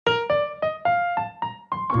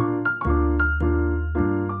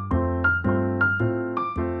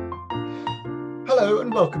Hello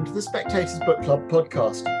and welcome to the Spectator's Book Club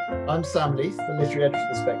podcast. I'm Sam Leith, the literary editor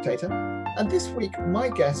of The Spectator, and this week my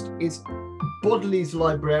guest is Bodleian's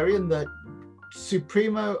librarian, the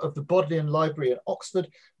Supremo of the Bodleian Library in Oxford,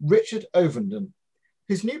 Richard Ovenden,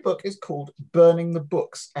 whose new book is called Burning the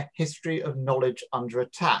Books, A History of Knowledge Under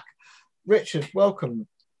Attack. Richard, welcome.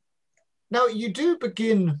 Now, you do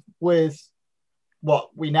begin with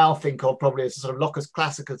what we now think of probably as a sort of locus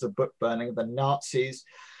classicus of book burning, the Nazis,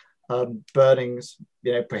 burnings,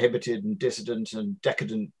 prohibited and dissident and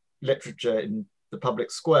decadent literature in the public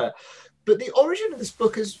square. But the origin of this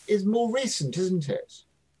book is more recent, isn't it?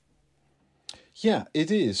 Yeah, it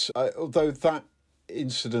is. Although that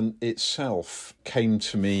incident itself came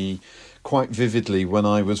to me quite vividly when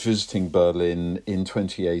I was visiting Berlin in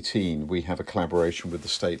 2018. We have a collaboration with the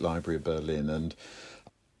State Library of Berlin, and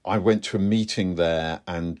I went to a meeting there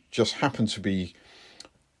and just happened to be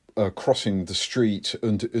crossing the street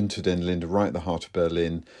unter den Linde, right at the heart of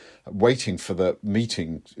Berlin, waiting for the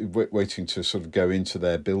meeting, waiting to sort of go into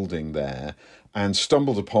their building there, and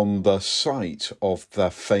stumbled upon the site of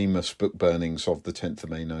the famous book burnings of the 10th of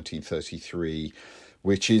May 1933,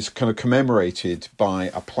 which is kind of commemorated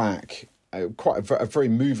by a plaque, quite a very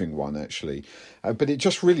moving one, actually. But it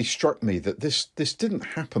just really struck me that this didn't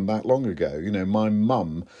happen that long ago. My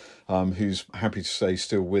mum, who's happy to say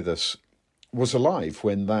still with us, was alive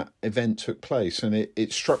when that event took place, and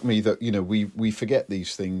it struck me that we forget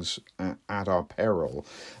these things at our peril.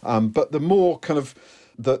 But the more kind of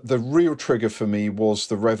the real trigger for me was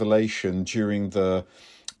the revelation during the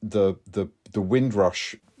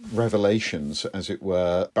Windrush revelations, as it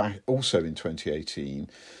were, back also in 2018,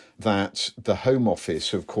 that the Home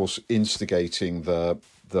Office, of course, instigating the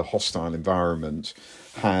hostile environment,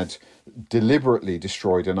 had deliberately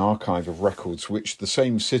destroyed an archive of records which the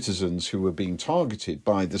same citizens who were being targeted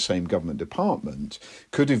by the same government department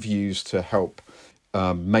could have used to help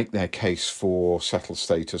make their case for settled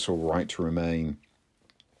status or right to remain.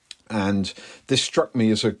 And this struck me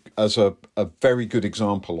as a very good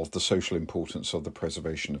example of the social importance of the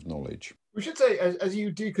preservation of knowledge. We should say, as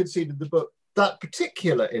you do concede in the book, that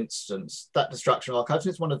particular instance, that destruction of archives,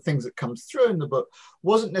 and it's one of the things that comes through in the book,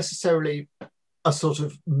 wasn't necessarily a sort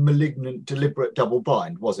of malignant, deliberate double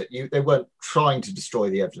bind, was it? They weren't trying to destroy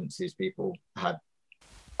the evidence these people had.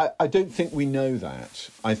 I don't think we know that.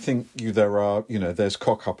 I think there's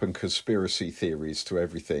cock-up and conspiracy theories to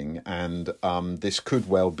everything, and this could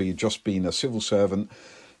well be just being a civil servant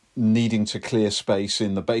needing to clear space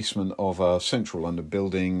in the basement of a central London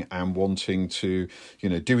building and wanting to,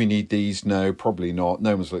 do we need these? No, probably not.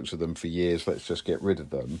 No one's looked at them for years. Let's just get rid of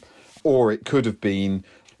them. Or it could have been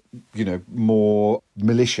more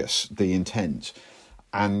malicious, the intent.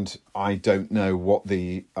 And I don't know what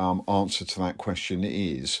the answer to that question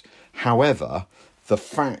is. However, the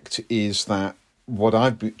fact is that what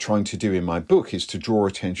I've been trying to do in my book is to draw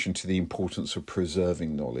attention to the importance of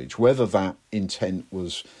preserving knowledge. Whether that intent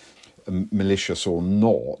was malicious or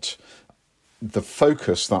not, the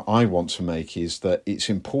focus that I want to make is that it's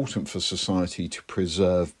important for society to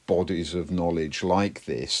preserve bodies of knowledge like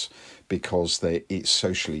this because it's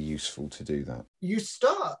socially useful to do that. You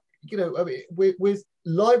start, with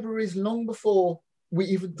libraries long before we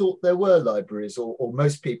even thought there were libraries, or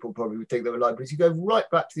most people probably would think there were libraries. You go right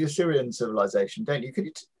back to the Assyrian civilization, don't you? Could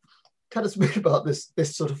you tell us a bit about this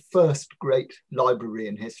sort of first great library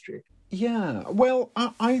in history? Yeah, well,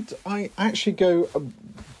 I actually go...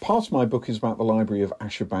 part of my book is about the library of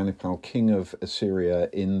Ashurbanipal, king of Assyria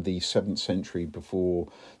in the 7th century before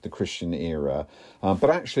the Christian era. But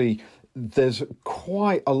actually, there's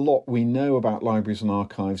quite a lot we know about libraries and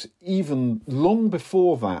archives, even long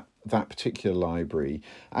before that particular library.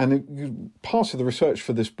 And part of the research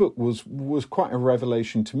for this book was quite a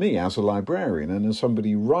revelation to me as a librarian and as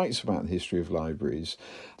somebody who writes about the history of libraries,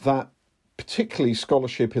 that particularly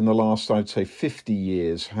scholarship in the last, I'd say, 50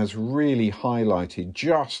 years has really highlighted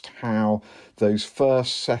just how those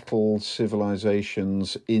first settled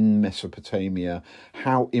civilizations in Mesopotamia,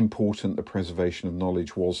 how important the preservation of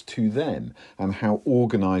knowledge was to them, and how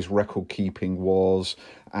organized record keeping was,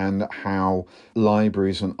 and how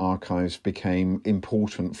libraries and archives became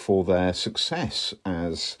important for their success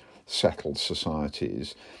as settled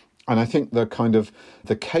societies. And I think the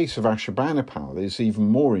case of Ashurbanipal is even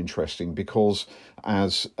more interesting because,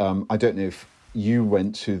 as I don't know if you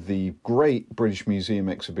went to the great British Museum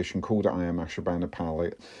exhibition called I Am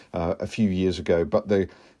Ashurbanipal a few years ago, but the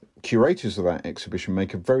curators of that exhibition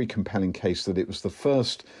make a very compelling case that it was the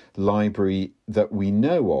first library that we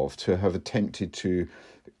know of to have attempted to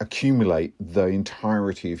accumulate the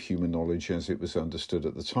entirety of human knowledge as it was understood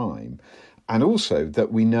at the time. And also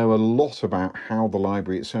that we know a lot about how the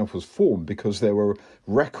library itself was formed, because there were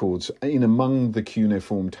records in among the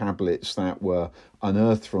cuneiform tablets that were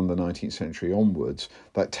unearthed from the 19th century onwards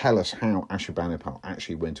that tell us how Ashurbanipal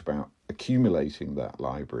actually went about accumulating that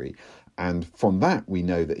library. And from that, we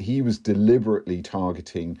know that he was deliberately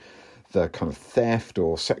targeting the kind of theft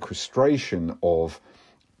or sequestration of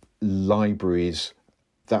libraries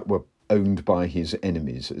that were owned by his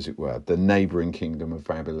enemies, as it were, the neighbouring kingdom of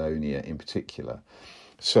Babylonia in particular.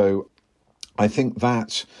 So I think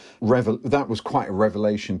that was quite a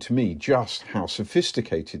revelation to me, just how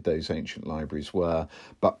sophisticated those ancient libraries were,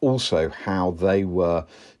 but also how they were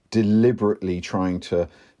deliberately trying to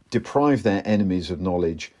deprive their enemies of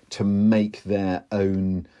knowledge to make their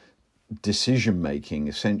own decision-making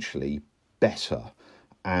essentially better.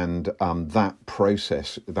 And that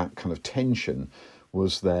process, that kind of tension,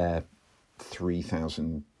 was there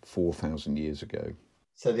 3,000, 4,000 years ago.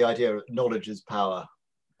 So the idea of knowledge is power.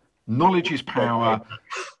 Knowledge is power,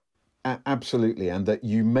 absolutely, and that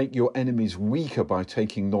you make your enemies weaker by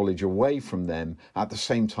taking knowledge away from them at the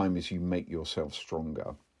same time as you make yourself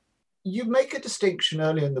stronger. You make a distinction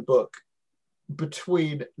early in the book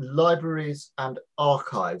between libraries and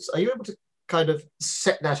archives. Are you able to kind of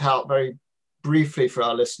set that out very briefly for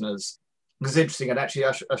our listeners? Because it's interesting, and actually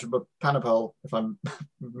Ashurbanipal, if I'm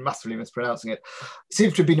massively mispronouncing it,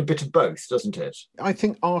 seems to have been a bit of both, doesn't it? I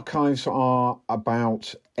think archives are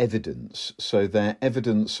about evidence. So they're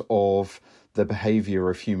evidence of the behaviour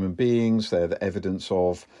of human beings, they're the evidence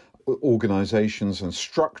of organisations and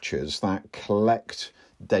structures that collect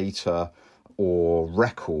data or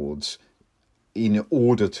records in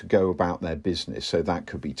order to go about their business. So that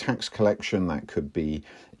could be tax collection, that could be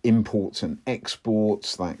imports and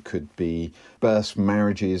exports, that could be births,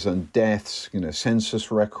 marriages and deaths, census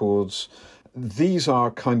records. These are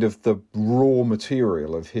kind of the raw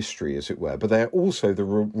material of history, as it were, but they're also the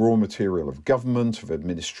raw material of government, of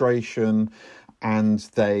administration, and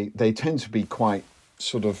they tend to be quite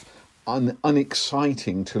sort of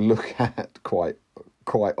unexciting to look at quite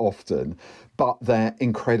often, but they're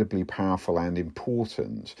incredibly powerful and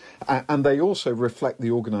important. And they also reflect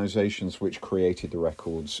the organisations which created the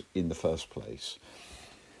records in the first place.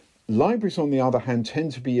 Libraries, on the other hand,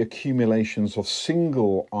 tend to be accumulations of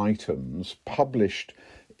single items, published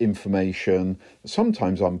information,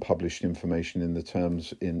 sometimes unpublished information in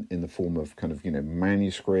the form of kind of,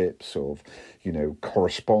 manuscripts, of,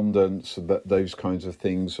 correspondence, those kinds of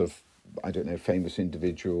things of, famous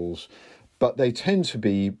individuals. But they tend to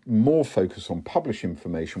be more focused on published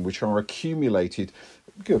information, which are accumulated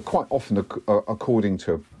quite often according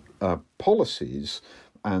to policies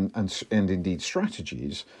and indeed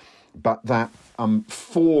strategies, but that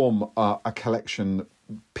form a collection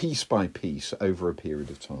piece by piece over a period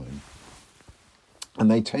of time. And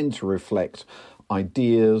they tend to reflect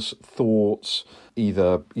ideas, thoughts,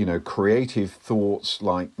 either, creative thoughts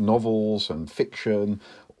like novels and fiction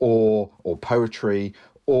or poetry,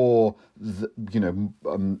 or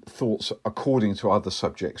thoughts according to other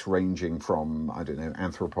subjects ranging from,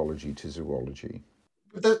 anthropology to zoology.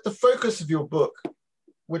 The focus of your book,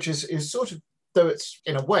 which is sort of, though it's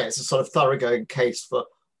in a way, it's a sort of thoroughgoing case for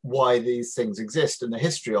why these things exist and the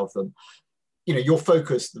history of them. Your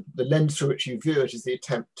focus, the lens through which you view it, is the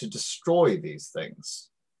attempt to destroy these things.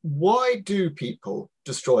 Why do people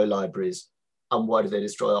destroy libraries, and why do they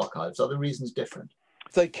destroy archives? Are the reasons different?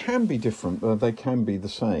 They can be different, but they can be the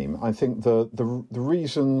same. I think the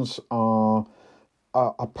reasons are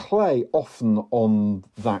a play often on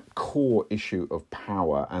that core issue of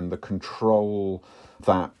power and the control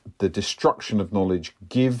that the destruction of knowledge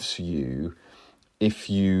gives you if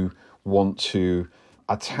you want to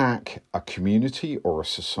attack a community or a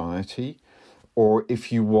society, or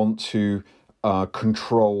if you want to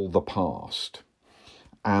control the past.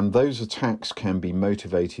 And those attacks can be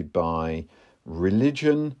motivated by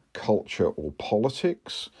religion, culture, or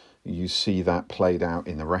politics. You see that played out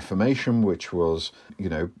in the Reformation, which was,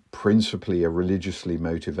 principally a religiously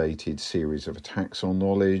motivated series of attacks on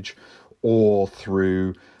knowledge, or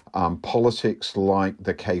through politics, like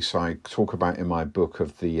the case I talk about in my book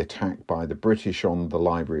of the attack by the British on the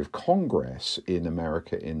Library of Congress in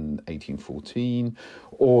America in 1814,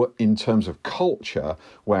 or in terms of culture,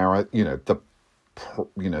 where,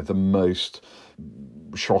 the most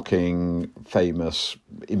shocking, famous,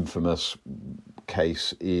 infamous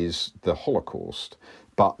case is the Holocaust.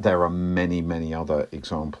 But there are many, many other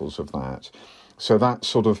examples of that. So that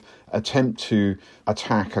sort of attempt to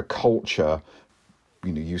attack a culture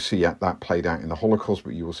you see that played out in the Holocaust,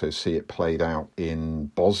 but you also see it played out in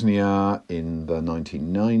Bosnia in the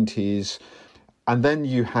 1990s. And then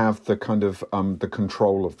you have the kind of the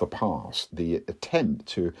control of the past, the attempt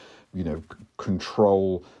to,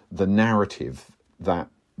 control the narrative that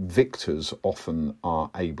victors often are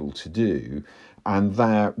able to do, and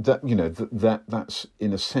that's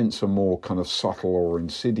in a sense a more kind of subtle or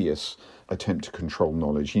insidious attempt to control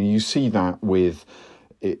knowledge. You see that with,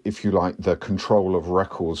 if you like, the control of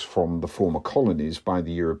records from the former colonies by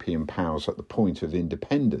the European powers at the point of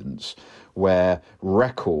independence, where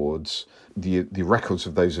records, the records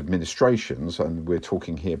of those administrations, and we're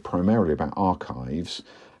talking here primarily about archives,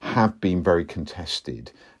 have been very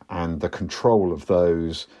contested. And the control of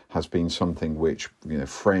those has been something which,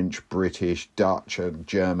 French, British, Dutch and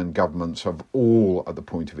German governments have all, at the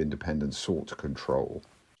point of independence, sought to control.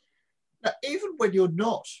 Now, even when you're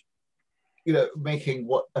not, making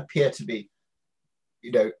what appear to be,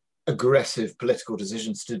 aggressive political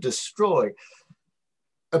decisions to destroy,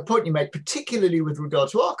 a point you make, particularly with regard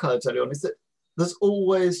to archives early on, is that there's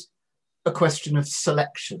always a question of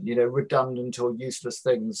selection, redundant or useless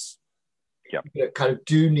things. Kind of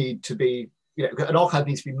do need to be, an archive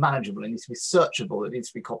needs to be manageable, it needs to be searchable, it needs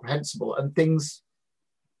to be comprehensible, and things,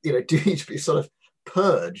 do need to be sort of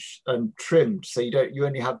purged and trimmed so you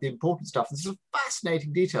only have the important stuff. This is a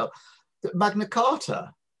fascinating detail that Magna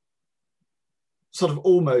Carta sort of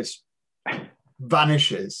almost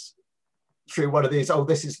vanishes through one of these,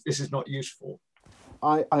 this is not useful.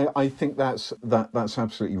 I think that's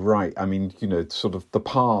absolutely right. I mean, sort of the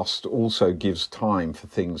past also gives time for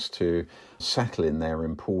things to settle in their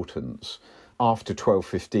importance. After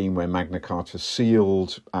 1215, when Magna Carta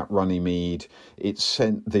sealed at Runnymede, it's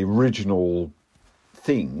sent, the original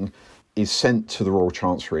thing is sent to the Royal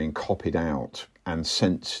Chancery and copied out, and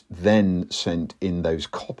sent in those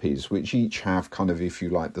copies, which each have kind of, if you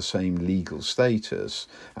like, the same legal status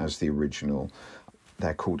as the original.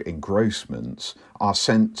 They're called engrossments, are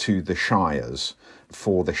sent to the shires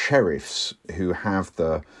for the sheriffs who have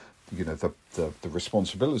the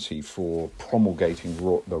responsibility for promulgating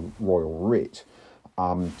the royal writ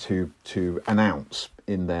to announce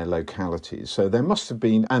in their localities. So there must have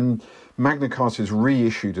been, and Magna Carta is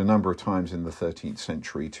reissued a number of times in the 13th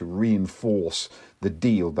century to reinforce the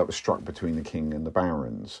deal that was struck between the king and the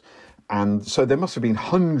barons. And so there must have been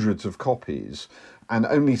hundreds of copies, and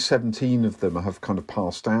only 17 of them have kind of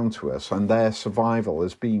passed down to us, and their survival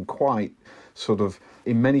has been quite sort of,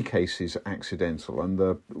 in many cases, accidental.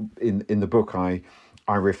 And in the book, I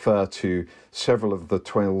refer to several of the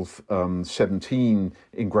 17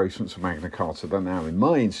 engrossments of Magna Carta that are now in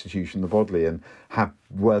my institution, the Bodleian,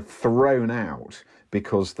 were thrown out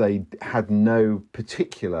because they had no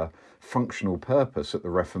particular functional purpose at the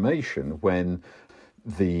Reformation, when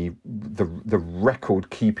the record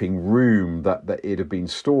keeping room that it had been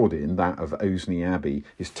stored in, that of Osney Abbey,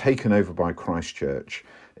 is taken over by Christ Church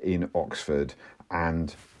in Oxford,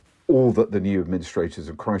 and all that the new administrators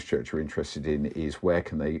of Christ Church are interested in is where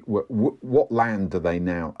can they, what land do they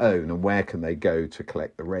now own, and where can they go to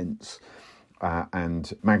collect the rents.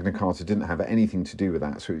 And Magna Carta didn't have anything to do with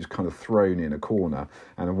that, so it was kind of thrown in a corner.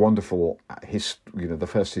 And a wonderful, the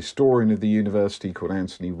first historian of the university, called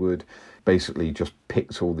Anthony Wood, basically just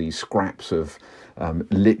picked all these scraps of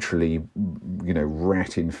literally,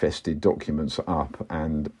 rat-infested documents up,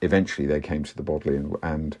 and eventually they came to the Bodleian,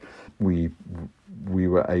 and we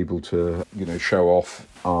were able to, show off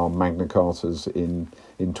our Magna Cartas in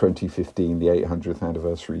 2015, the 800th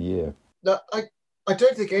anniversary year. Now, I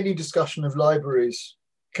don't think any discussion of libraries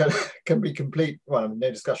can be complete. Well,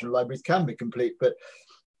 no discussion of libraries can be complete, but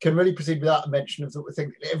can really proceed without a mention of the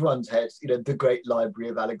thing in everyone's head, the Great Library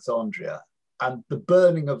of Alexandria. And the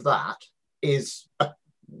burning of that is a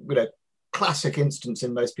classic instance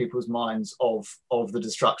in most people's minds of the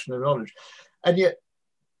destruction of knowledge. And yet,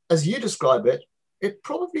 as you describe it, it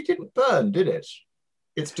probably didn't burn, did it?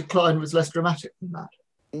 Its decline was less dramatic than that.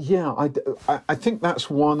 Yeah, I think that's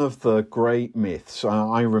one of the great myths.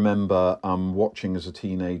 I remember watching as a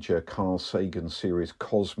teenager Carl Sagan's series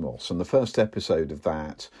Cosmos, and the first episode of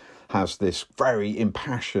that has this very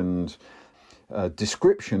impassioned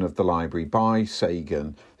description of the library by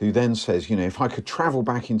Sagan, who then says, if I could travel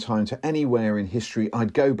back in time to anywhere in history,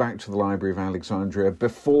 I'd go back to the Library of Alexandria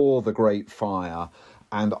before the Great Fire,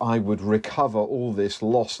 and I would recover all this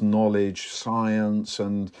lost knowledge, science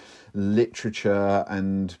and literature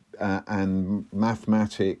and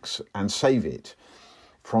mathematics, and save it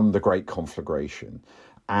from the Great Conflagration.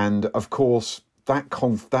 And of course,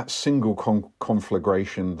 that single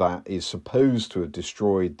conflagration that is supposed to have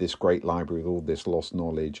destroyed this great library with all this lost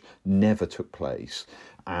knowledge never took place.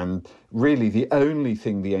 And really the only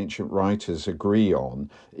thing the ancient writers agree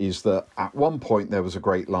on is that at one point there was a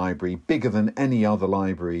great library, bigger than any other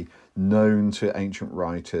library known to ancient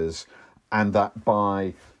writers, and that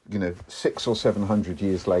by 600 or 700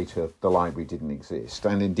 years later, the library didn't exist.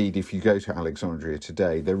 And indeed, if you go to Alexandria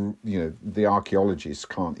today, the archaeologists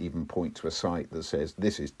can't even point to a site that says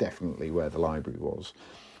this is definitely where the library was.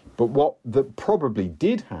 But what probably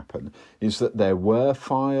did happen is that there were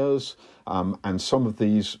fires, and some of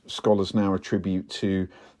these scholars now attribute to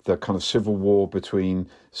the kind of civil war between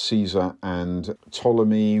Caesar and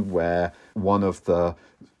Ptolemy, where one of the,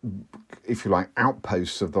 if you like,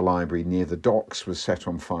 outposts of the library near the docks was set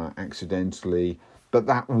on fire accidentally. But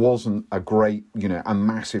that wasn't a great, a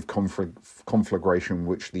massive conflagration in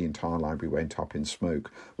which the entire library went up in smoke.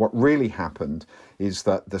 What really happened is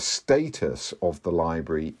that the status of the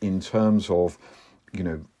library in terms of,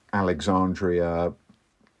 Alexandria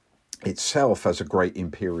itself as a great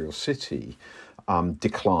imperial city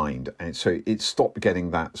declined, and so it stopped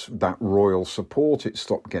getting that royal support. It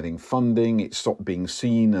stopped getting funding. It stopped being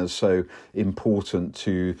seen as so important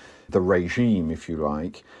to the regime, if you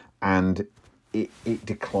like, and it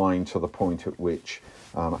declined to the point at which,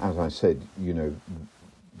 as I said,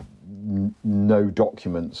 no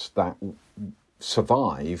documents that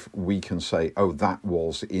survive we can say, oh, that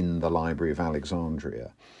was in the Library of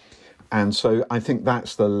Alexandria. And so I think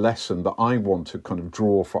that's the lesson that I want to kind of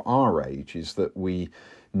draw for our age, is that we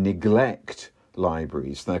neglect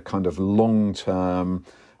libraries. They're kind of long-term,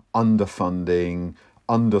 underfunding,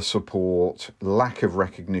 under-support, lack of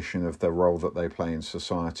recognition of the role that they play in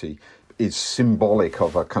society is symbolic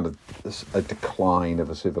of a kind of a decline of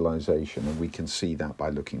a civilization. And we can see that by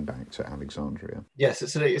looking back to Alexandria. Yes,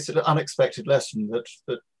 it's an unexpected lesson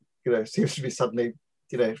that seems to be suddenly,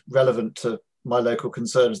 relevant to my local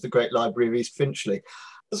concerns, the Great Library of East Finchley.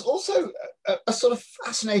 There's also a sort of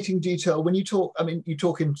fascinating detail when you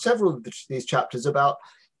talk in several of these chapters about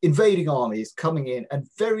invading armies coming in and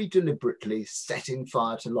very deliberately setting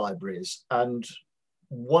fire to libraries. And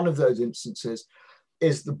one of those instances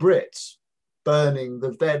is the Brits burning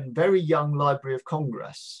the then very young Library of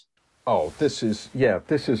Congress. Oh, this is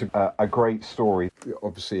a great story.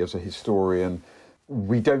 Obviously, as a historian,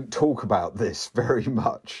 we don't talk about this very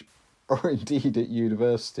much, or indeed at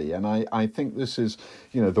university. And I think this is,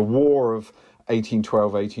 the war of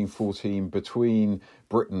 1812, 1814 between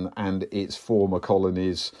Britain and its former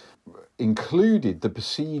colonies included the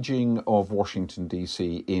besieging of Washington,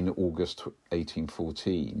 D.C. in August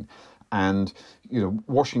 1814. And,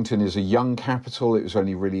 Washington is a young capital. It was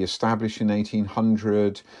only really established in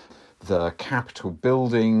 1800. The Capitol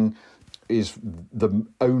building is the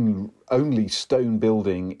only stone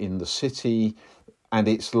building in the city, and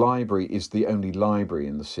its library is the only library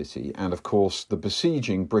in the city. And of course, the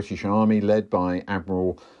besieging British army, led by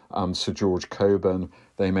Admiral Sir George Cockburn,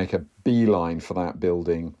 they make a beeline for that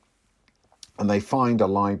building, and they find a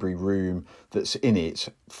library room that's in it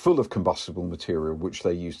full of combustible material, which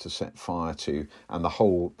they use to set fire to, and the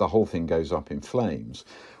whole thing goes up in flames.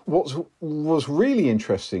 What was really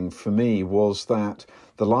interesting for me was that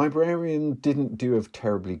the librarian didn't do a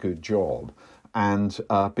terribly good job. And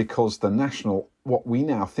because what we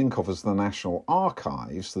now think of as the National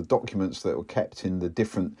Archives, the documents that were kept in the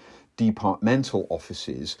different departmental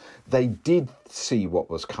offices, they did see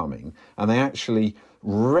what was coming, and they actually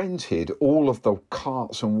rented all of the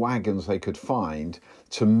carts and wagons they could find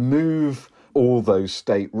to move all those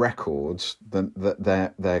state records,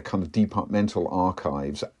 their kind of departmental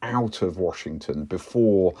archives, out of Washington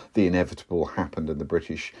before the inevitable happened and the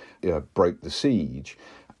British broke the siege.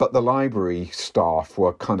 But the library staff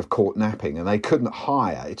were kind of caught napping, and they couldn't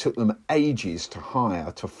hire. It took them ages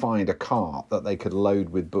to find a cart that they could load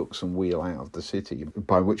with books and wheel out of the city,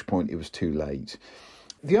 by which point it was too late.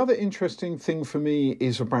 The other interesting thing for me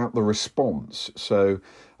is about the response. So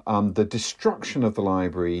the destruction of the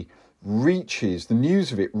library reaches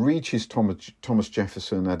Thomas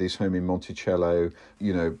Jefferson at his home in Monticello.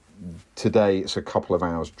 Today it's a couple of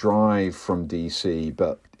hours drive from DC,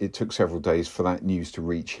 but it took several days for that news to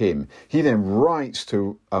reach him. He then writes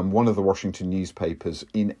to one of the Washington newspapers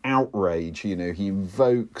in outrage. He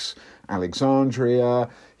invokes Alexandria.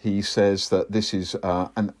 He says that this is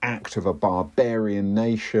an act of a barbarian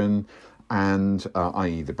nation, and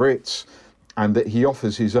i.e. the Brits, and that he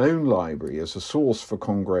offers his own library as a source for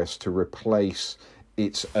Congress to replace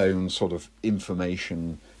its own sort of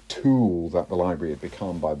information tool that the library had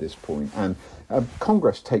become by this point. And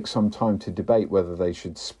Congress takes some time to debate whether they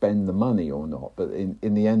should spend the money or not, but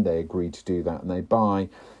in the end they agreed to do that, and they buy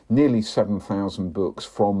nearly 7,000 books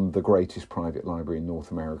from the greatest private library in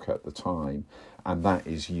North America at the time, and that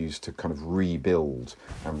is used to kind of rebuild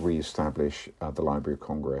and re-establish the Library of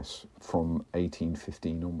Congress from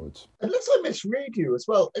 1815 onwards. Unless I misread you as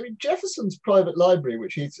well, I mean, Jefferson's private library,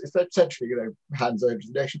 which he's essentially, hands over to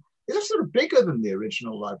the nation, is sort of bigger than the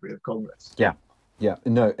original Library of Congress. Yeah,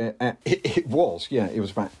 no, it was. Yeah, it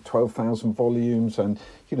was about 12,000 volumes, and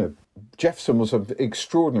Jefferson was an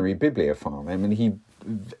extraordinary bibliophile. I mean, he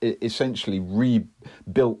essentially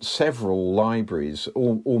rebuilt several libraries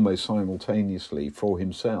almost simultaneously for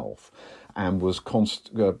himself, and was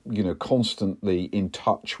constantly in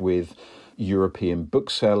touch with European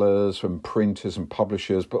booksellers and printers and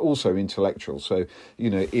publishers, but also intellectuals. So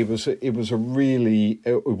it was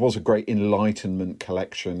a great Enlightenment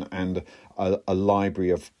collection and a library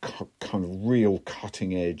of kind of real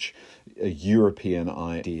cutting edge European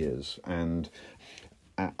ideas, and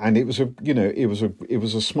it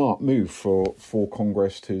was a smart move for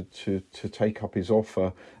Congress to take up his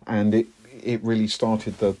offer, and it really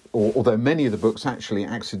started although many of the books actually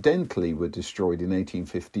accidentally were destroyed in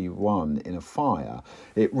 1851 in a fire,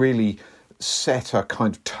 it really set a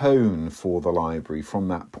kind of tone for the library from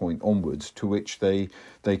that point onwards, to which they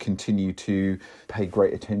continue to pay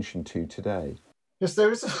great attention to today. Yes,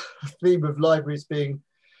 there is a theme of libraries being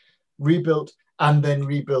rebuilt and then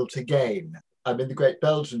rebuilt again. I mean, the Great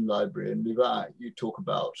Belgian Library in Louvain you talk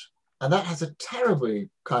about, and that has a terribly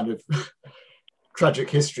kind of tragic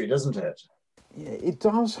history, doesn't it? Yeah, it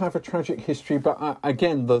does have a tragic history, but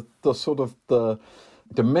again, the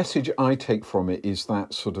message I take from it is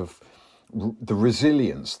that sort of the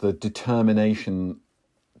resilience, the determination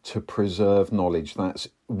to preserve knowledge that's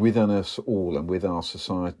within us all and within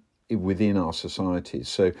our societies.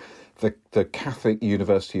 So the Catholic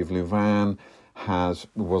University of Louvain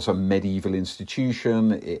was a medieval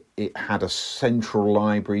institution. It had a central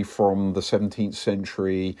library from the 17th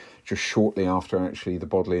century, just shortly after actually the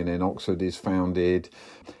Bodleian in Oxford is founded.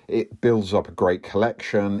 It builds up a great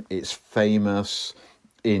collection. It's famous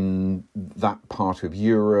in that part of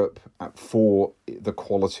Europe for the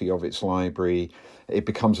quality of its library. It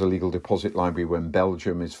becomes a legal deposit library when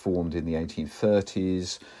Belgium is formed in the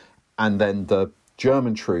 1830s. And then the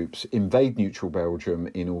German troops invade neutral Belgium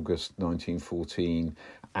in August 1914,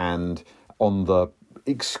 and on the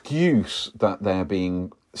excuse that they're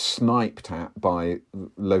being sniped at by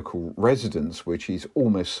local residents, which is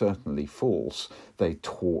almost certainly false, they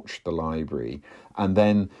torch the library. And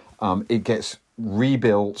then it gets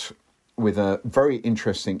rebuilt with a very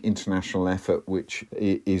interesting international effort, which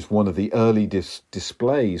is one of the early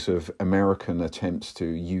displays of American attempts to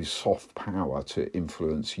use soft power to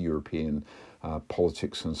influence European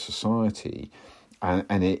politics and society.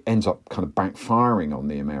 And it ends up kind of backfiring on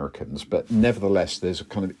the Americans. But nevertheless, there's a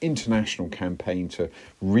kind of international campaign to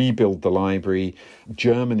rebuild the library.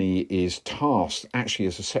 Germany is tasked, actually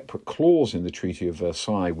as a separate clause in the Treaty of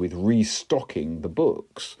Versailles, with restocking the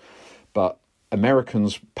books. But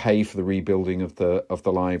Americans pay for the rebuilding of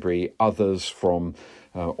the library. Others from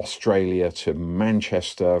Australia to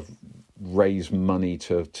Manchester raise money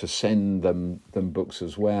to send them books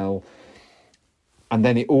as well. And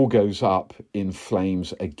then it all goes up in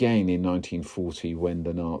flames again in 1940 when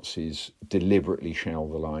the Nazis deliberately shell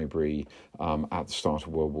the library at the start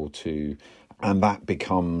of World War II. And that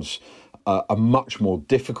becomes a much more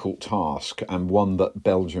difficult task, and one that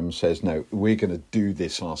Belgium says, no, we're going to do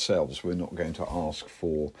this ourselves. We're not going to ask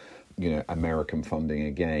for, American funding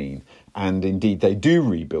again. And indeed, they do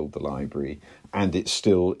rebuild the library, and it's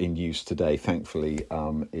still in use today. Thankfully,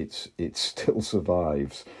 it still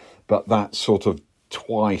survives. But that sort of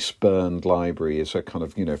twice burned library is a kind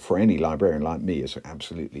of, for any librarian like me, is an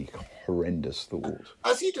absolutely horrendous thought.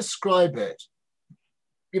 As you describe it,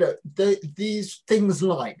 these things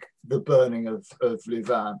like the burning of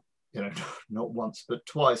Louvain, not once but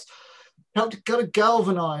twice, helped to kind of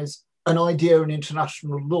galvanise an idea in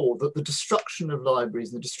international law that the destruction of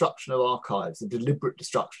libraries and the destruction of archives, the deliberate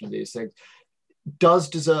destruction of these things, does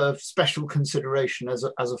deserve special consideration as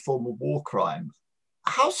a form of war crime.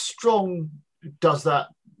 How strong does that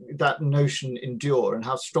notion endure, and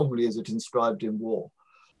how strongly is it inscribed in war?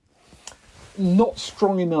 Not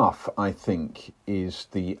strong enough, I think, is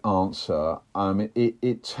the answer.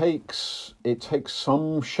 It takes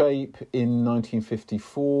some shape in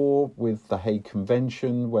 1954 with the Hague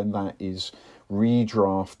Convention when that is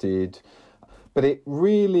redrafted, but it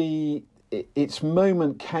really its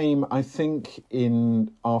moment came, I think,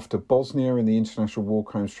 after Bosnia in the International War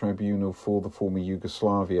Crimes Tribunal for the former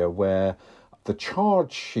Yugoslavia, where the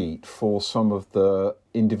charge sheet for some of the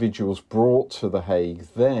individuals brought to The Hague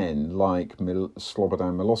then, like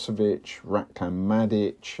Slobodan Milosevic, Ratko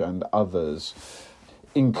Mladic and others,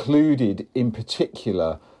 included in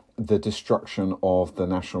particular the destruction of the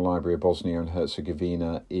National Library of Bosnia and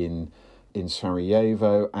Herzegovina in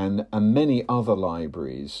Sarajevo and many other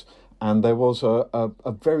libraries. And there was a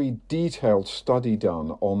very detailed study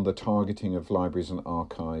done on the targeting of libraries and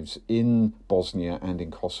archives in Bosnia and in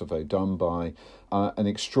Kosovo, done by an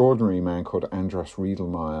extraordinary man called Andras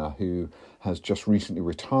Riedelmeier, who has just recently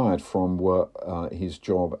retired from his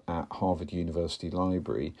job at Harvard University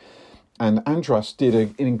Library. And Andras did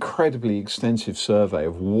an incredibly extensive survey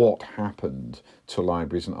of what happened to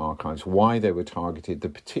libraries and archives, why they were targeted, the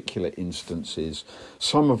particular instances,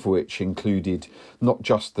 some of which included not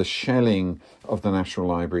just the shelling of the National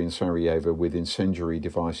Library in Sarajevo with incendiary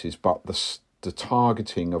devices, but the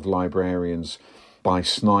targeting of librarians by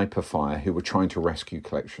sniper fire who were trying to rescue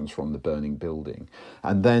collections from the burning building.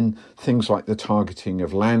 And then things like the targeting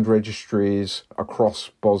of land registries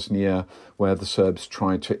across Bosnia, where the Serbs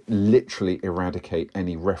tried to literally eradicate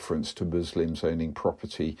any reference to Muslims owning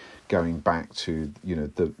property going back to,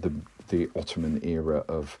 the Ottoman era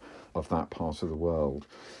of that part of the world.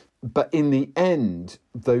 But in the end,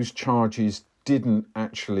 those charges didn't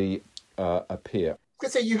actually appear. I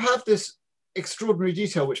could say you have this extraordinary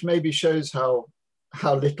detail, which maybe shows how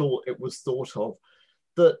little it was thought of,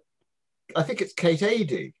 that I think it's Kate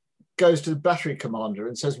Adie goes to the battery commander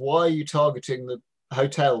and says, why are you targeting the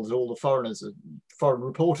hotels all the foreign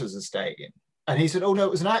reporters are staying in? And he said, oh no,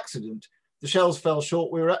 it was an accident. The shells fell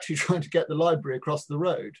short. We were actually trying to get the library across the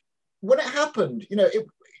road. When it happened,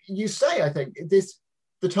 you say, I think,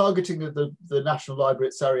 the targeting of the National Library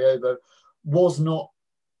at Sarajevo was not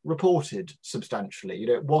reported substantially.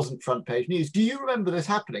 It wasn't front page news. Do you remember this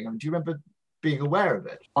happening? Do you remember being aware of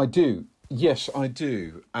it? I do. Yes, I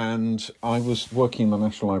do. And I was working in the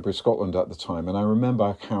National Library of Scotland at the time, and I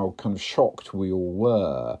remember how kind of shocked we all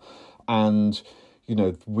were. And,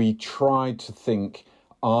 we tried to think,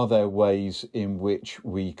 are there ways in which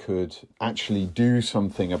we could actually do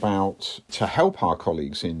something to help our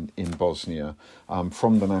colleagues in Bosnia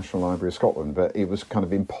from the National Library of Scotland? But it was kind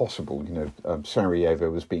of impossible.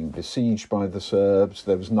 Sarajevo was being besieged by the Serbs.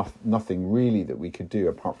 There was nothing really that we could do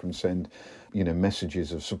apart from send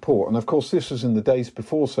messages of support. And of course, this was in the days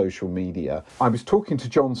before social media. I was talking to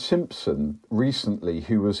John Simpson recently,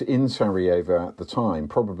 who was in Sarajevo at the time,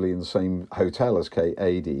 probably in the same hotel as Kate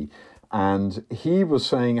Adie. And he was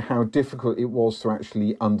saying how difficult it was to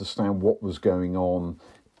actually understand what was going on,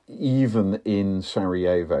 even in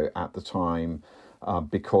Sarajevo at the time,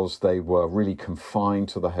 because they were really confined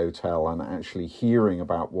to the hotel, and actually hearing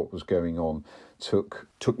about what was going on took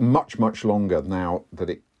much, much longer now that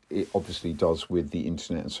it obviously does with the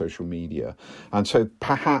internet and social media. And so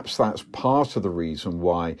perhaps that's part of the reason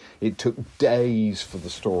why it took days for the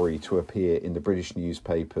story to appear in the British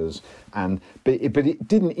newspapers. But it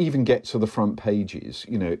didn't even get to the front pages.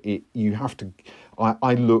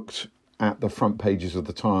 I looked at the front pages of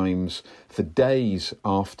the Times for days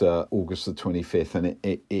after August the 25th, and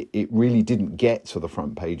it really didn't get to the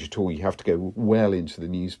front page at all. You have to go well into the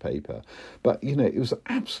newspaper. But, it was an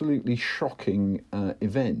absolutely shocking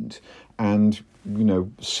event. And,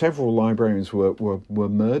 several librarians were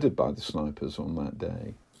murdered by the snipers on that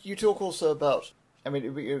day. You talk also about,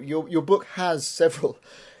 your book has several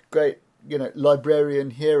great,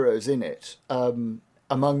 librarian heroes in it.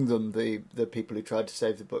 Among them, the people who tried to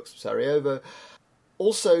save the books of Sarajevo.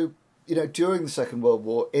 Also, during the Second World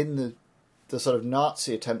War, in the sort of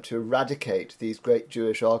Nazi attempt to eradicate these great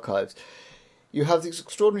Jewish archives, you have these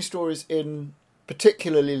extraordinary stories in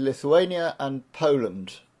particularly Lithuania and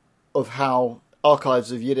Poland of how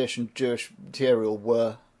archives of Yiddish and Jewish material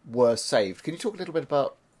were saved. Can you talk a little bit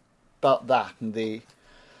about that and the,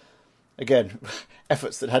 again,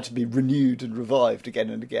 efforts that had to be renewed and revived again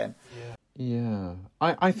and again? Yeah,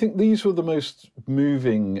 I think these were the most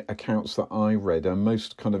moving accounts that I read and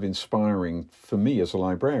most kind of inspiring for me as a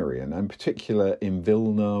librarian, and in particular in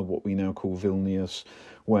Vilna, what we now call Vilnius,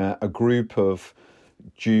 where a group of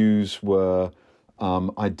Jews were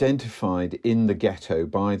identified in the ghetto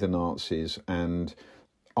by the Nazis and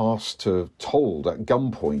told at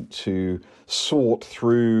gunpoint to sort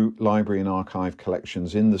through library and archive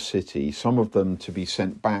collections in the city, some of them to be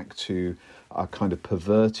sent back to a kind of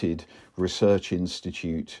perverted research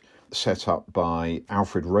institute set up by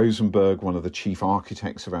Alfred Rosenberg, one of the chief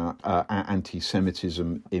architects of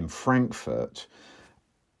anti-Semitism in Frankfurt.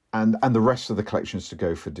 and the rest of the collections to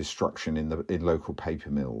go for destruction in local paper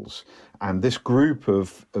mills. And this group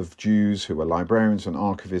of Jews who were librarians and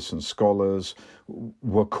archivists and scholars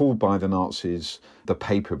were called by the Nazis the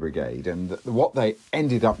Paper Brigade. And what they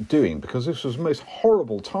ended up doing, because this was the most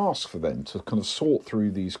horrible task for them to kind of sort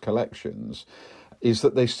through these collections, is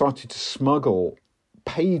that they started to smuggle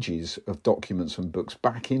pages of documents and books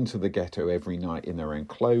back into the ghetto every night in their own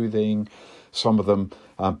clothing. Some of them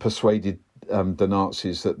persuaded the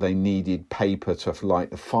Nazis that they needed paper to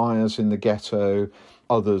light the fires in the ghetto.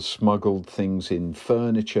 Others smuggled things in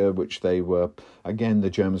furniture, which the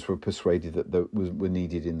Germans were persuaded that were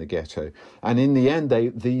needed in the ghetto. And in the end,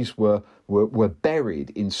 these were buried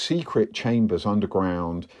in secret chambers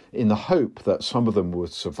underground in the hope that some of them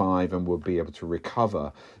would survive and would be able to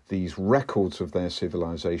recover these records of their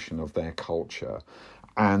civilization, of their culture.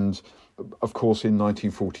 And of course, in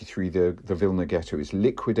 1943, the Vilna ghetto is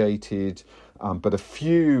liquidated, but a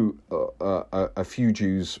few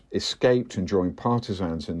Jews escaped and joined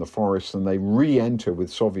partisans in the forest, and they re-enter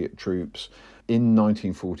with Soviet troops in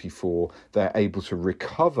 1944. They're able to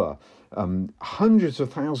recover hundreds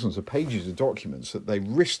of thousands of pages of documents that they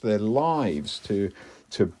risked their lives to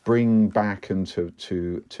bring back and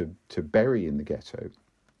to bury in the ghetto,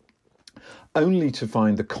 only to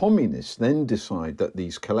find the communists then decide that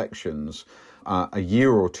these collections, a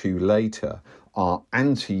year or two later, are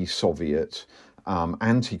anti-Soviet,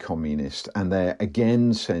 anti-communist, and they're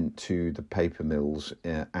again sent to the paper mills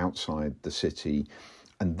outside the city.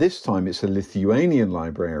 And this time it's a Lithuanian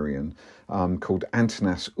librarian called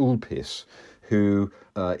Antanas Ulpis who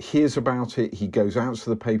hears about it. He goes out to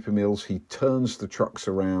the paper mills, he turns the trucks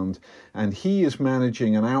around, and he is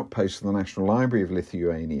managing an outpost of the National Library of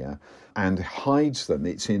Lithuania and hides them.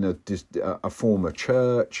 It's in a former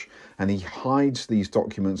church, and he hides these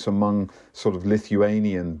documents among sort of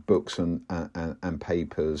Lithuanian books and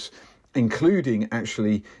papers, including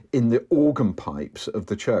actually in the organ pipes of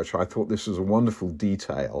the church. I thought this was a wonderful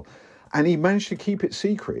detail. And he managed to keep it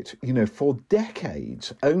secret, for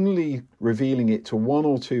decades, only revealing it to one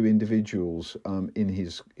or two individuals in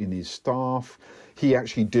his staff. He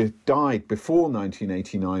actually died before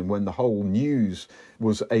 1989, when the whole news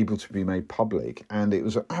was able to be made public, and it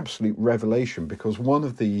was an absolute revelation, because one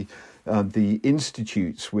of the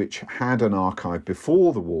institutes which had an archive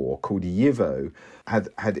before the war, called YIVO,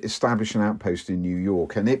 had established an outpost in New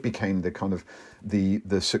York, and it became the kind of the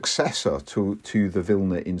successor to the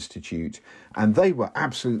Vilna Institute. And they were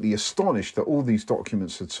absolutely astonished that all these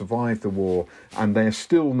documents had survived the war, and they're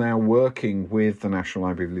still now working with the National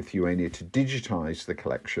Library of Lithuania to digitize the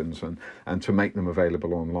collections and to make them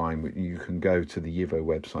available online. You can go to the YIVO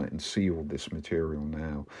website and see all this material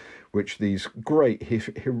now, which these great,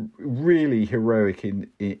 really heroic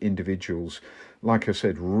individuals, like I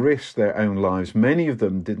said, risked their own lives. Many of the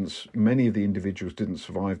individuals didn't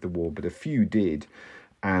survive the war, but a few did.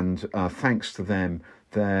 And thanks to them,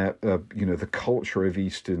 the culture of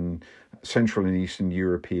Central and Eastern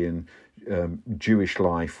European Jewish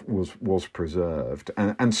life was preserved.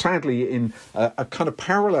 And sadly, in a kind of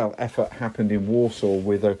parallel effort happened in Warsaw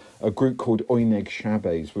with a group called Oyneg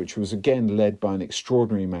Szabes, which was again led by an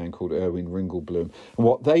extraordinary man called Erwin Ringelblum. And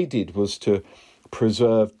what they did was to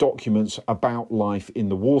preserve documents about life in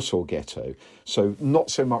the Warsaw Ghetto. So not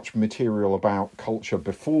so much material about culture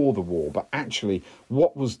before the war, but actually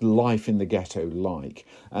what was life in the ghetto like.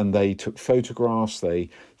 And they took photographs, they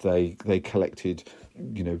collected,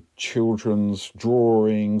 children's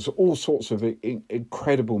drawings, all sorts of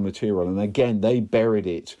incredible material. And again, they buried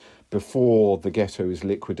it before the ghetto is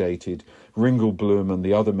liquidated. Ringelblum and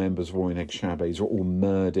the other members of Oyneg Szabes were all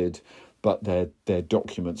murdered, but their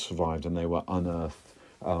documents survived, and they were unearthed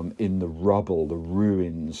in the rubble, the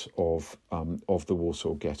ruins of the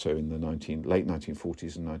Warsaw Ghetto in the late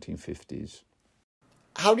 1940s and 1950s.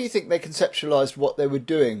 How do you think they conceptualised what they were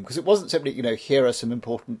doing? Because it wasn't simply, here are some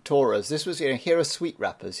important Torahs. This was, here are sweet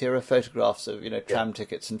wrappers, here are photographs of, tram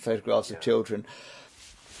tickets and photographs of children.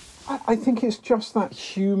 I think it's just that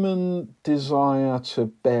human desire to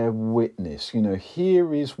bear witness.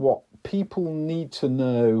 Here is what people need to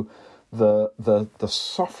know, the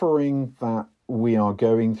suffering that we are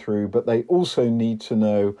going through, but they also need to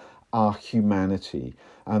know our humanity.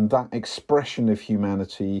 And that expression of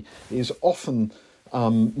humanity is often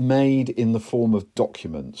made in the form of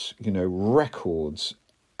documents, records.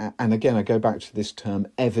 And again, I go back to this term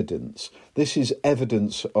evidence. This is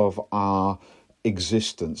evidence of our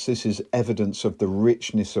existence. This is evidence of the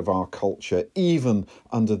richness of our culture, even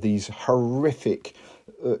under these horrific,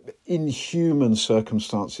 inhuman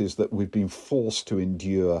circumstances that we've been forced to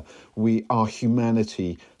endure. Our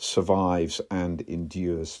humanity survives and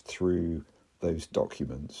endures through those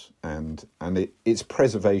documents, and its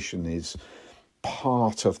preservation is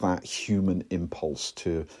part of that human impulse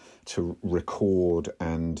to record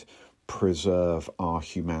and preserve our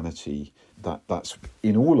humanity that's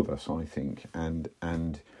in all of us, I think, and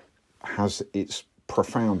has its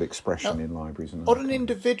profound expression in libraries and on an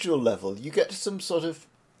individual level. You get to some sort of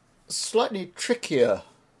slightly trickier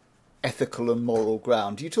ethical and moral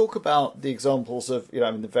ground. You talk about the examples of,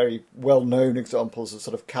 the very well-known examples of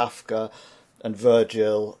sort of Kafka and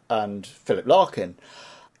Virgil and Philip Larkin,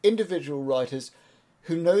 individual writers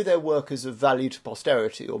who know their work is of value to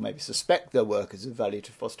posterity, or maybe suspect their work is of value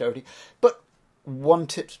to posterity, but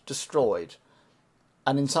want it destroyed.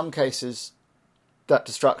 And in some cases, that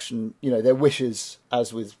destruction, their wishes,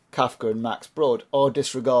 as with Kafka and Max Brod, are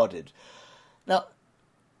disregarded. Now,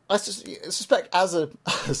 I suspect as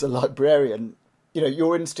a librarian,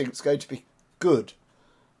 your instinct's going to be good.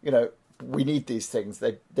 We need these things.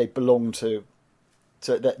 They belong to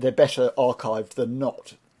they're better archived than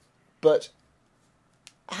not. But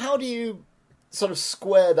how do you sort of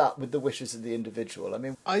square that with the wishes of the individual? I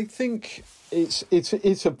mean, I think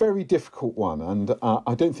it's a very difficult one, and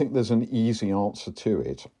I don't think there's an easy answer to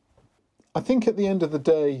it. I think at the end of the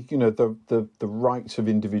day, the rights of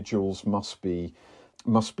individuals must be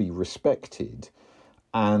respected.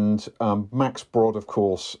 And Max Brod, of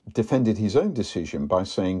course, defended his own decision by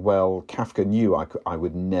saying, well, Kafka knew I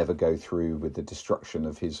would never go through with the destruction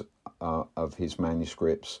of his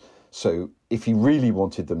manuscripts. So if he really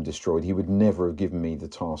wanted them destroyed, he would never have given me the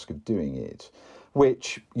task of doing it,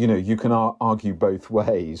 which, you can argue both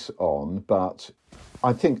ways on. But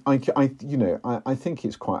I think, I think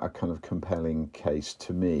it's quite a kind of compelling case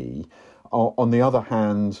to me. On the other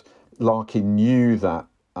hand, Larkin knew that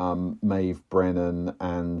Maeve Brennan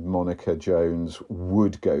and Monica Jones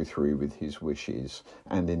would go through with his wishes,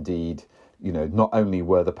 and indeed, not only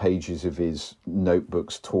were the pages of his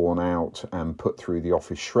notebooks torn out and put through the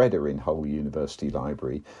office shredder in Hull University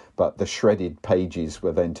Library, but the shredded pages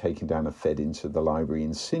were then taken down and fed into the library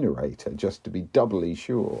incinerator, just to be doubly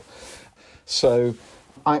sure. So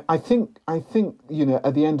I think at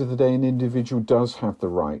the end of the day, an individual does have the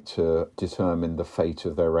right to determine the fate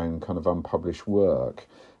of their own kind of unpublished work.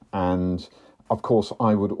 And of course,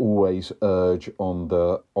 I would always urge on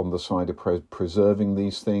the side of preserving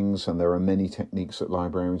these things, and there are many techniques that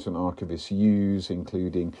librarians and archivists use,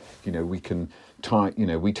 including,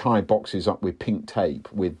 we tie boxes up with pink tape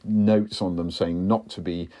with notes on them saying not to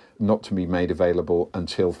be made available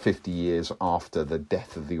until 50 years after the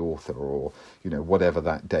death of the author, or whatever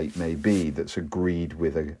that date may be that's agreed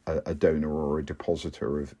with a donor or a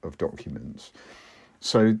depositor of documents.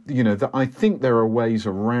 So, I think there are ways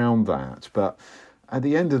around that, but at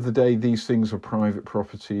the end of the day, these things are private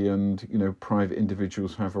property, and, private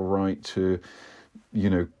individuals have a right to,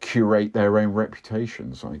 curate their own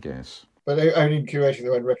reputations, I guess. But they're only curating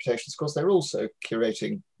their own reputations, of course, they're also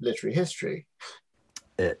curating literary history.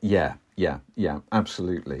 Yeah,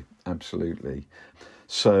 absolutely.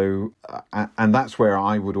 So, and that's where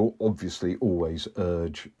I would obviously always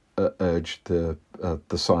urge the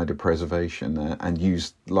side of preservation, and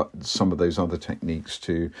use some of those other techniques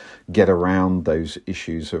to get around those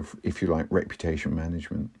issues of, if you like, reputation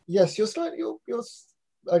management. Yes,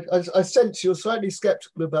 I sense you're slightly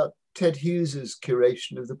sceptical about Ted Hughes's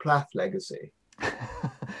curation of the Plath legacy.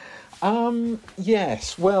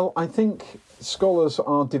 Yes, well, I think scholars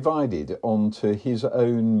are divided onto his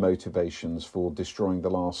own motivations for destroying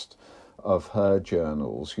the last of her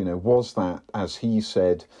journals. Was that, as he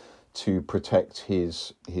said, to protect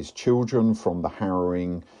his children from the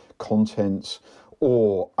harrowing contents,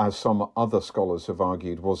 or, as some other scholars have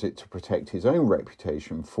argued, was it to protect his own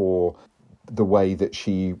reputation for the way that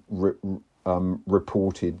she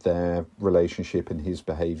reported their relationship and his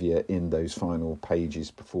behaviour in those final pages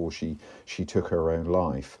before she took her own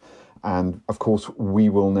life? And of course, we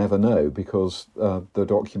will never know, because the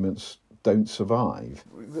documents don't survive.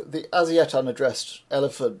 The as yet unaddressed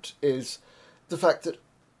elephant is the fact that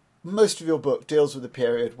most of your book deals with a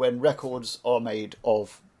period when records are made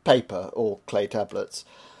of paper or clay tablets,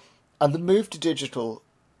 and the move to digital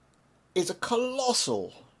is a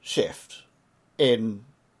colossal shift in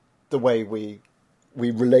the way we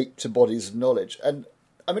relate to bodies of knowledge. And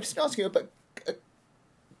I'm just asking you about a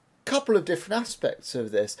couple of different aspects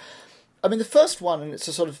of this. I mean, the first one, and it's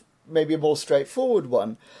a sort of maybe a more straightforward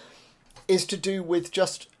one, is to do with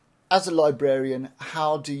just, as a librarian,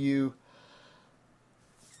 how do you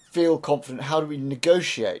feel confident? How do we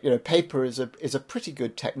negotiate? Paper is a pretty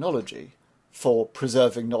good technology for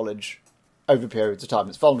preserving knowledge over periods of time.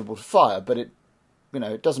 It's vulnerable to fire, but it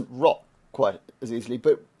doesn't rot quite as easily.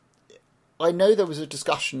 But I know there was a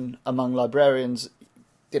discussion among librarians,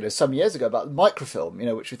 some years ago about microfilm,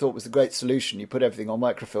 which we thought was the great solution. You put everything on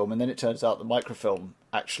microfilm, and then it turns out that microfilm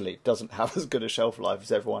actually doesn't have as good a shelf life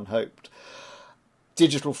as everyone hoped.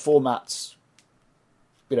 Digital formats,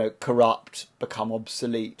 corrupt, become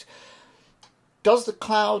obsolete. Does the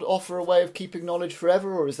cloud offer a way of keeping knowledge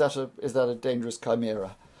forever, or is that a dangerous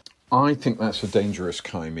chimera? I think that's a dangerous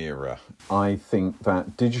chimera. I think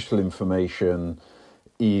that digital information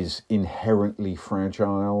is inherently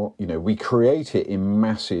fragile. We create it in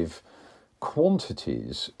massive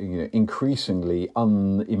quantities. Increasingly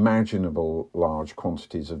unimaginable large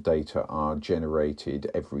quantities of data are generated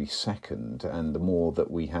every second, and the more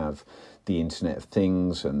that we have the Internet of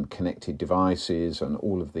Things and connected devices and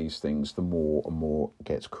all of these things, the more and more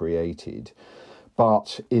gets created.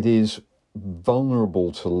 But it is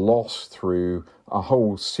vulnerable to loss through a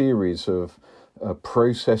whole series of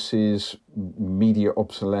processes, media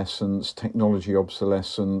obsolescence, technology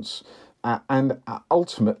obsolescence, and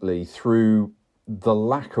ultimately through the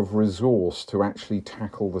lack of resource to actually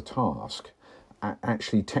tackle the task.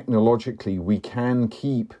 Actually, technologically,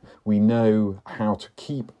 we know how to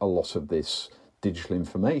keep a lot of this digital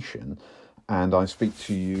information. And I speak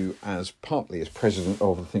to you partly as president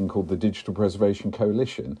of a thing called the Digital Preservation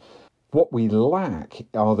Coalition. What we lack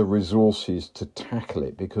are the resources to tackle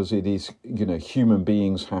it, because it is, human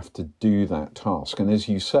beings have to do that task. And as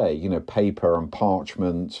you say, paper and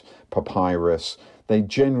parchment, papyrus, they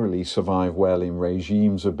generally survive well in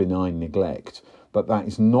regimes of benign neglect. But that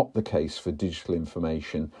is not the case for digital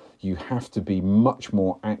information. You have to be much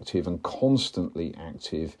more active and constantly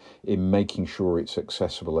active in making sure it's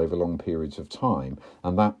accessible over long periods of time.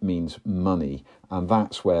 And that means money. And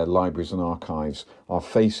that's where libraries and archives are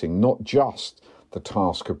facing not just the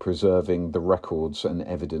task of preserving the records and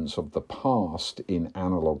evidence of the past in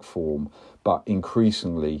analogue form, but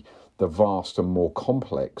increasingly the vast and more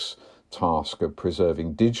complex task of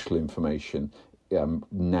preserving digital information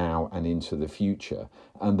now and into the future.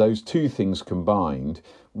 And those two things combined,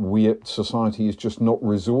 society is just not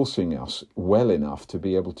resourcing us well enough to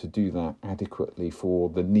be able to do that adequately for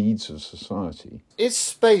the needs of society. Is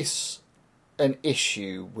space an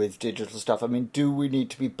issue with digital stuff? I mean, do we need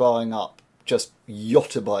to be buying up just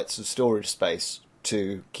yottabytes of storage space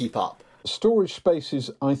to keep up? Storage space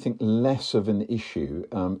is, I think, less of an issue.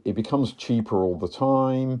 It becomes cheaper all the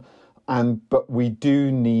time, but we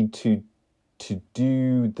do need to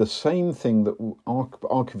do the same thing that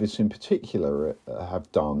archivists in particular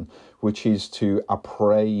have done, which is to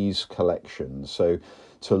appraise collections. So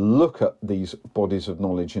to look at these bodies of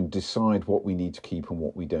knowledge and decide what we need to keep and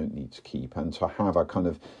what we don't need to keep, and to have a kind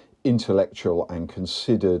of intellectual and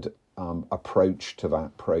considered approach to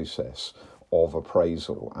that process of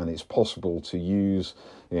appraisal. And it's possible to use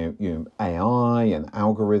AI and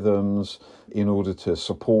algorithms in order to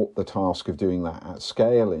support the task of doing that at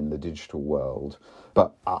scale in the digital world.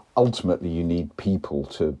 But ultimately, you need people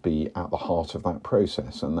to be at the heart of that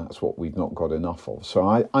process, and that's what we've not got enough of.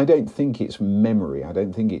 So I don't think it's memory, I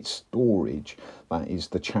don't think it's storage that is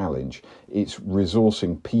the challenge. It's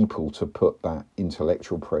resourcing people to put that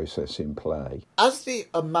intellectual process in play. As the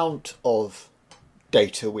amount of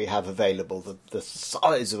data we have available, the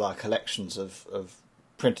size of our collections of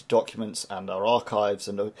printed documents and our archives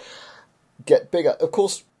and get bigger, of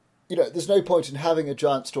course, there's no point in having a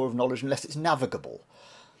giant store of knowledge unless it's navigable.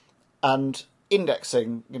 And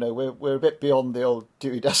indexing, we're a bit beyond the old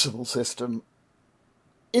Dewey Decimal System.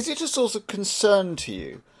 Is it a source of concern to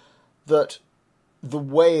you that the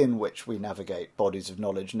way in which we navigate bodies of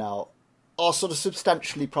knowledge now are sort of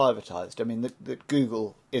substantially privatised? I mean, that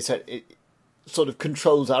Google it sort of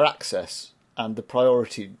controls our access and the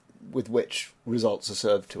priority with which results are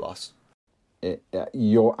served to us.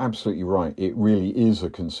 You're absolutely right. It really is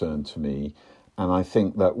a concern to me. And I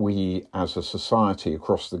think that we as a society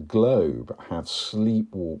across the globe have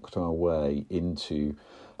sleepwalked our way into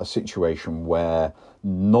a situation where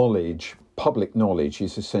public knowledge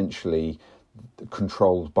is essentially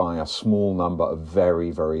controlled by a small number of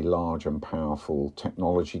very, very large and powerful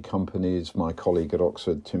technology companies. My colleague at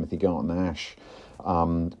Oxford, Timothy Garton-Ash,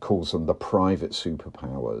 calls them the private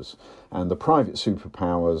superpowers. And the private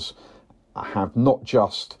superpowers have not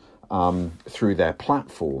just through their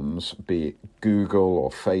platforms, be it Google or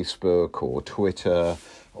Facebook or Twitter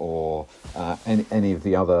or any of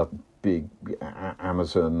the other big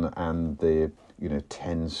Amazon and the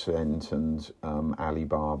Tencent and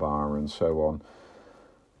Alibaba and so on,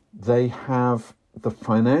 they have the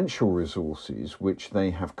financial resources which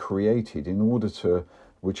they have created in order to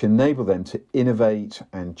which enable them to innovate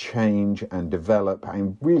and change and develop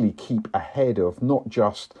and really keep ahead of not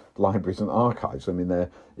just libraries and archives. I mean, they're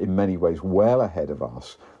in many ways well ahead of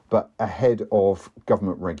us, but ahead of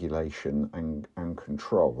government regulation and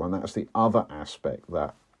control. And that's the other aspect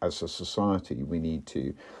that, as a society, we need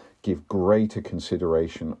to give greater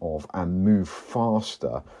consideration of and move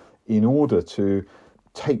faster in order to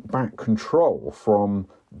take back control from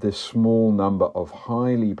this small number of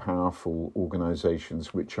highly powerful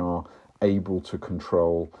organisations which are able to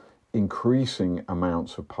control increasing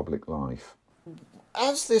amounts of public life.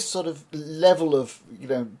 As this sort of level of,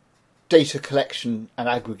 data collection and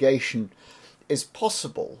aggregation is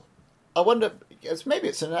possible, I wonder, maybe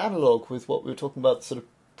it's an analogue with what we were talking about, sort of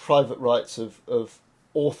private rights of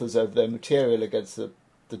authors over their material against the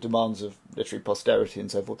demands of literary posterity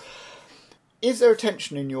and so forth. Is there a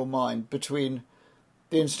tension in your mind between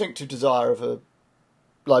the instinctive desire of a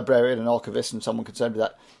librarian, an archivist, and someone concerned with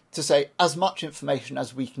that, to say as much information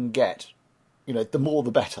as we can get, the more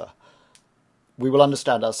the better? We will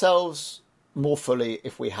understand ourselves more fully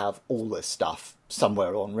if we have all this stuff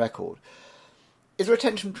somewhere on record. Is there a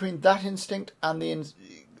tension between that instinct and the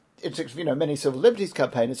instinct of, many civil liberties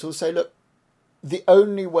campaigners who say, look, the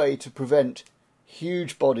only way to prevent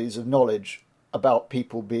huge bodies of knowledge about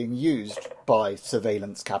people being used by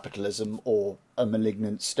surveillance capitalism or a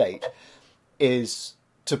malignant state is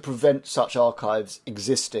to prevent such archives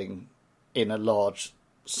existing in a large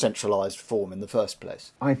centralised form in the first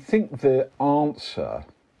place? I think the answer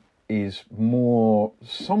is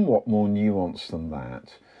somewhat more nuanced than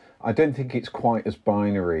that. I don't think it's quite as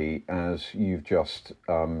binary as you've just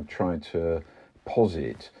tried to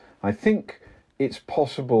posit. I think it's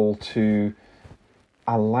possible to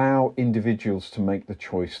allow individuals to make the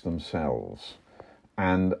choice themselves.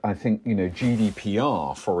 And I think,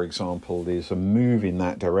 GDPR, for example, is a move in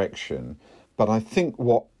that direction. But I think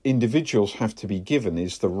what individuals have to be given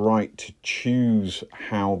is the right to choose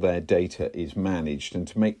how their data is managed and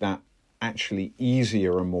to make that actually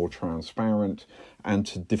easier and more transparent, and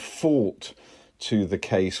to default to the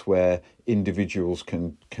case where individuals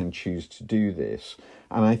can choose to do this.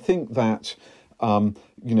 And I think that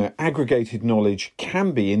aggregated knowledge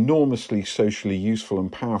can be enormously socially useful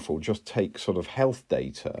and powerful. Just take sort of health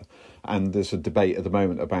data, and there's a debate at the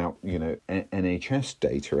moment about, NHS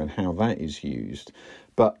data and how that is used.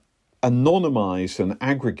 But anonymised and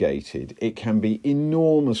aggregated, it can be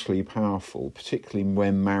enormously powerful, particularly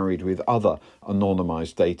when married with other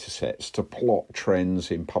anonymised data sets, to plot trends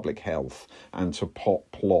in public health and to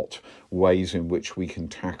plot ways in which we can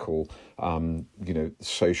tackle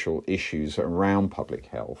social issues around public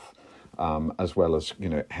health, as well as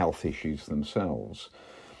health issues themselves.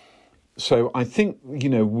 So I think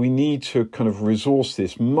we need to kind of resource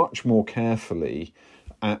this much more carefully,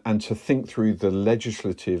 and to think through the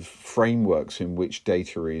legislative frameworks in which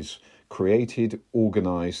data is created,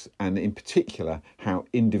 organised, and in particular how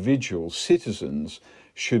individuals, citizens,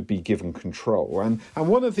 should be given control. And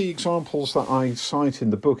one of the examples that I cite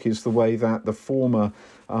in the book is the way that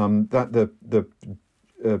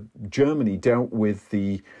Germany dealt with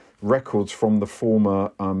the records from the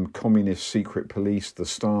former communist secret police, the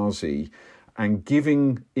Stasi, and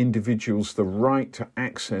giving individuals the right to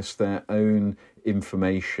access their own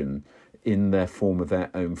information in their form of their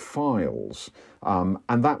own files. And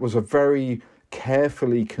that was a very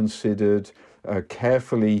carefully considered,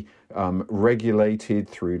 carefully regulated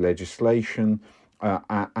through legislation,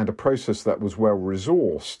 and a process that was well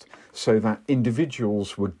resourced, so that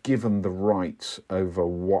individuals were given the rights over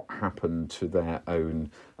what happened to their own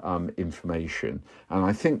information. And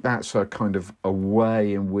I think that's a kind of a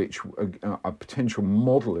way in which, a potential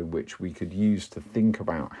model in which we could use to think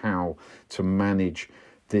about how to manage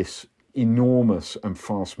this enormous and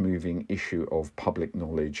fast-moving issue of public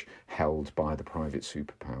knowledge held by the private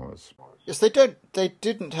superpowers. Yes, they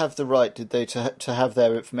didn't have the right, did they, to have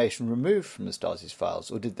their information removed from the Stasi's files,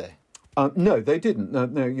 or did they? No, they didn't.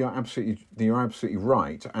 No, you're absolutely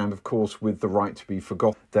right. And of course, with the right to be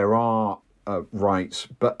forgotten, there are rights.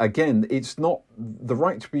 But again, it's not, the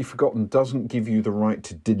right to be forgotten doesn't give you the right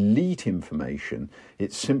to delete information.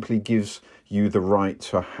 It simply gives you the right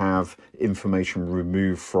to have information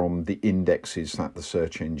removed from the indexes that the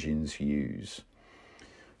search engines use.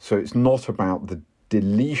 So it's not about the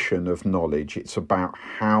deletion of knowledge, it's about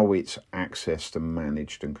how it's accessed and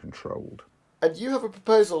managed and controlled. And you have a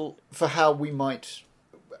proposal for how we might,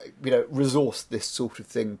 resource this sort of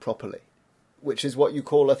thing properly, which is what you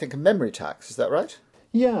call, I think, a memory tax. Is that right?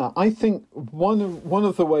 Yeah, I think one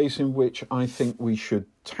of the ways in which I think we should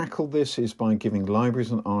tackle this is by giving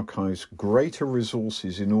libraries and archives greater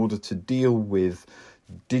resources in order to deal with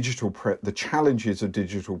the challenges of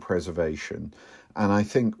digital preservation. And I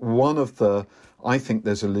think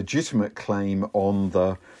there's a legitimate claim on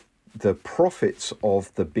the profits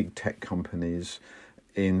of the big tech companies,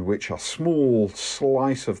 in which a small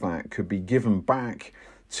slice of that could be given back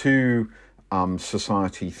to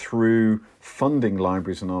society through funding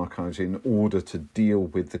libraries and archives in order to deal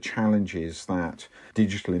with the challenges that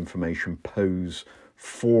digital information pose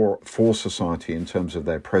for society in terms of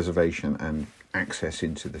their preservation and access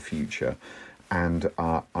into the future. And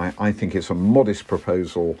I think it's a modest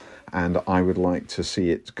proposal, and I would like to see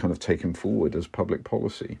it kind of taken forward as public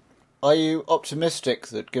policy. Are you optimistic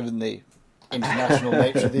that, given the international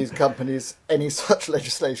nature of these companies, any such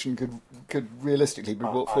legislation could realistically be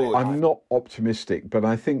brought forward? I'm not optimistic, but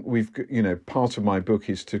I think part of my book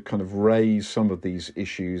is to kind of raise some of these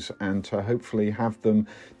issues and to hopefully have them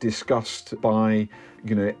discussed by,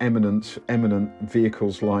 eminent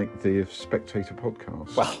vehicles like the Spectator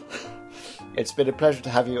podcast. Well, it's been a pleasure to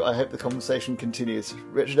have you. I hope the conversation continues.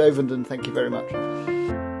 Richard Ovenden, thank you very much.